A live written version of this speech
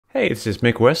Hey, this is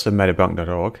Mick West of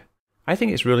metabunk.org. I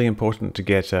think it's really important to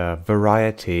get a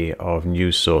variety of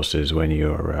news sources when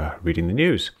you're reading the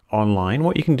news. Online,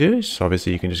 what you can do is,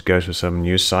 obviously, you can just go to some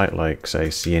news site like, say,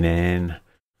 CNN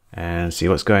and see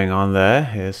what's going on there.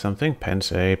 Here's something, Pence,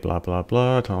 blah, blah,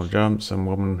 blah, Donald Trump, some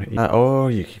woman. Or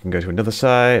you can go to another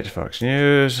site, Fox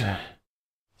News,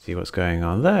 see what's going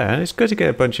on there. And it's good to get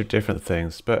a bunch of different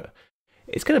things, but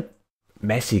it's kind of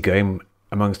messy going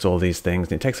amongst all these things,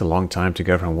 and it takes a long time to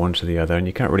go from one to the other, and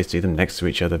you can't really see them next to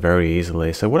each other very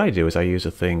easily. So what I do is I use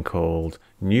a thing called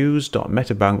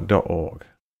news.metabunk.org.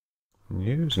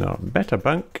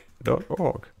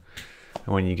 News.metabunk.org. And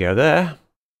when you go there,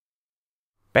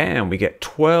 bam, we get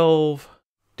 12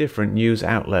 different news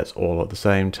outlets all at the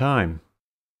same time.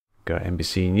 We've got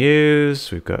NBC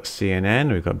News, we've got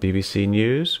CNN, we've got BBC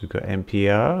News, we've got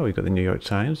NPR, we've got the New York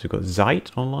Times, we've got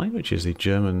Zeit Online, which is the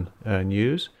German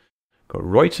news. Got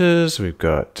Reuters, we've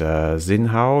got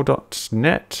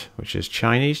Xinhao.net, which is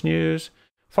Chinese news,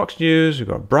 Fox News, we've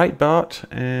got Breitbart,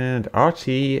 and RT,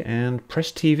 and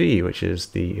Press TV, which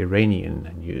is the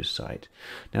Iranian news site.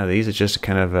 Now these are just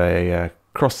kind of a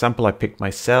cross sample I picked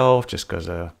myself, just because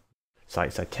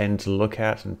sites I tend to look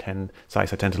at, and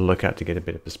sites I tend to look at to get a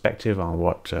bit of perspective on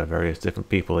what various different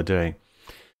people are doing.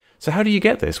 So how do you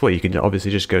get this? Well, you can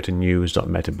obviously just go to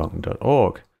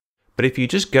news.metabunk.org. But if you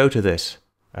just go to this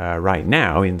right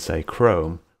now in, say,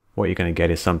 Chrome, what you're going to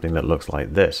get is something that looks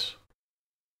like this.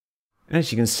 And as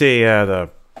you can see, the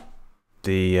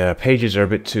pages are a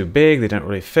bit too big, they don't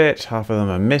really fit, half of them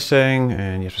are missing,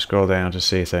 and you have to scroll down to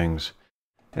see things.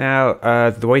 Now,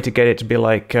 the way to get it to be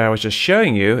like I was just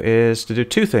showing you is to do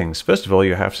two things. First of all,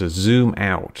 you have to zoom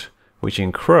out, which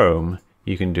in Chrome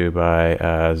you can do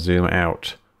by zoom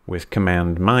out with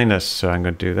Command minus. So I'm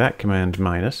going to do that, Command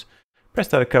minus. Press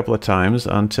that a couple of times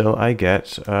until I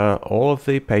get all of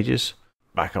the pages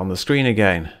back on the screen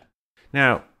again.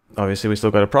 Now, obviously we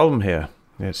still got a problem here.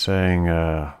 It's saying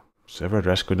server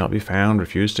address could not be found,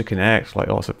 refused to connect, like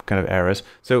lots of kind of errors.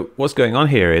 So what's going on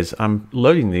here is I'm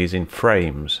loading these in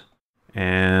frames,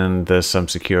 and there's some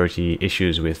security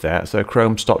issues with that. So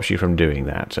Chrome stops you from doing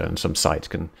that, and some sites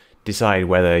can decide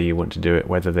whether you want to do it,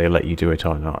 whether they let you do it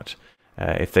or not.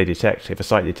 If a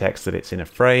site detects that it's in a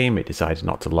frame, it decides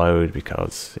not to load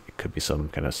because it could be some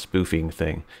kind of spoofing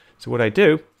thing. So what I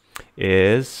do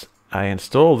is I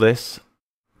install this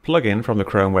plugin from the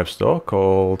Chrome Web Store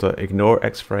called Ignore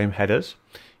X-Frame Headers.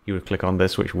 You would click on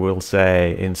this, which will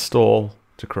say install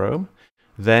to Chrome.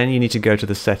 Then you need to go to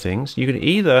the settings. You can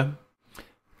either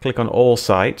click on all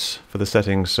sites for the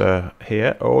settings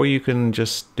here, or you can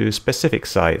just do specific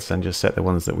sites and just set the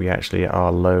ones that we actually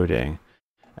are loading.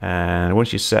 And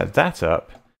once you set that up,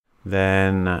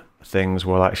 then things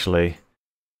will actually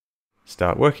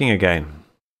start working again.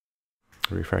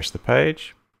 Refresh the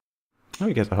page. And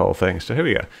we get the whole thing. So here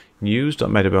we go.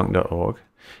 News.metabunk.org.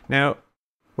 Now,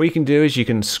 what you can do is you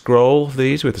can scroll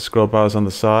these with the scroll bars on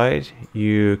the side.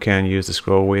 You can use the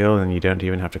scroll wheel, and you don't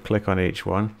even have to click on each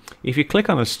one. If you click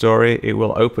on a story, it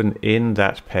will open in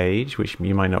that page, which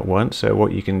you might not want. So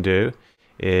what you can do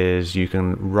is you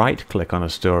can right-click on a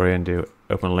story and do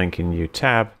open link in new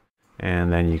tab,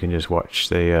 and then you can just watch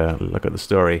the look at the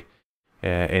story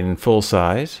in full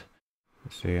size.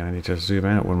 Let's see, I need to zoom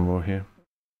out one more here.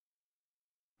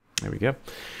 There we go.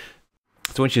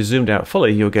 So once you're zoomed out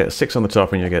fully, you'll get 6 on the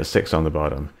top and you'll get 6 on the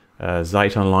bottom.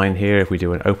 Zeit Online here, if we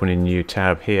do an open in new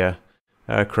tab here,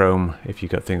 Chrome, if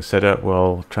you've got things set up,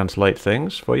 will translate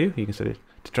things for you. You can set it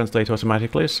to translate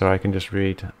automatically, so I can just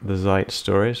read the Zeit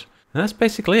stories. And that's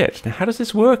basically it. Now, how does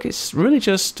this work? It's really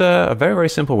just a very, very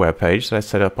simple web page that I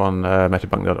set up on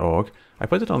metabunk.org. I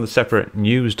put it on the separate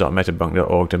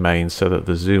news.metabunk.org domain so that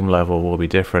the zoom level will be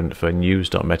different for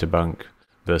news.metabunk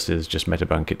versus just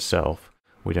metabunk itself.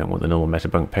 We don't want the normal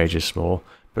metabunk pages small.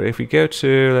 But if we go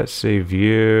to, let's see,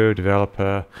 view,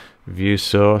 developer, view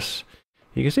source,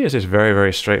 you can see it's this very,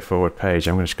 very straightforward page.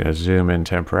 I'm just going to zoom in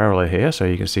temporarily here so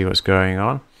you can see what's going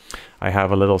on. I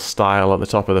have a little style at the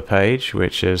top of the page,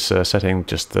 which is setting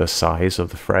just the size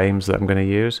of the frames that I'm going to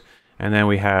use. And then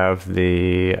we have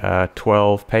the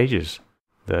 12 pages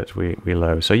that we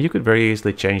load. So you could very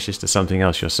easily change this to something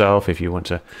else yourself if you want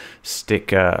to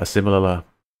stick a similar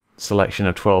selection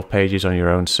of 12 pages on your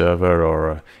own server,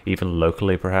 or even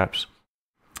locally perhaps.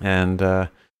 And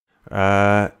it's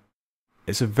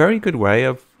a very good way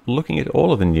of looking at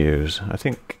all of the news. I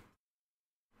think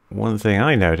one thing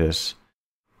I notice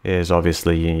is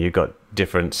obviously you've got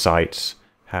different sites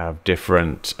have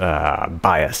different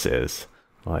biases.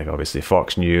 Like obviously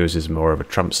Fox News is more of a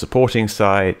Trump supporting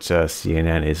site,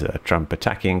 CNN is a Trump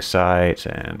attacking site,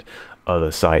 and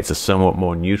Other sites are somewhat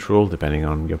more neutral depending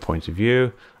on your point of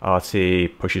view.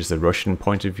 RT pushes the Russian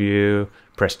point of view.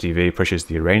 Press TV pushes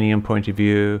the Iranian point of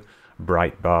view.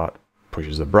 Breitbart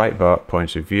pushes the Breitbart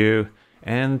point of view.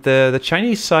 And the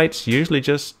Chinese sites usually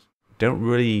just don't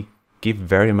really give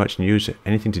very much news,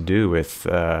 anything to do with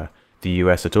the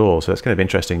US at all. So that's kind of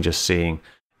interesting, just seeing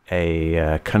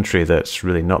a country that's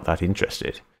really not that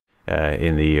interested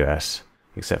in the US,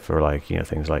 except for like, you know,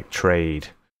 things like trade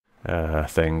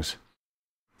things.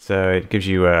 So it gives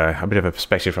you a bit of a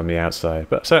perspective from the outside.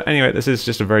 But so anyway, this is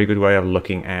just a very good way of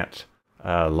looking at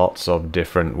lots of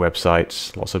different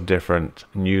websites, lots of different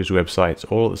news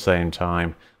websites all at the same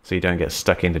time, so you don't get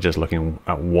stuck into just looking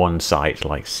at one site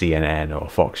like CNN or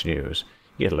Fox News.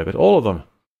 You get to look at all of them,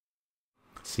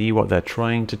 see what they're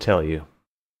trying to tell you.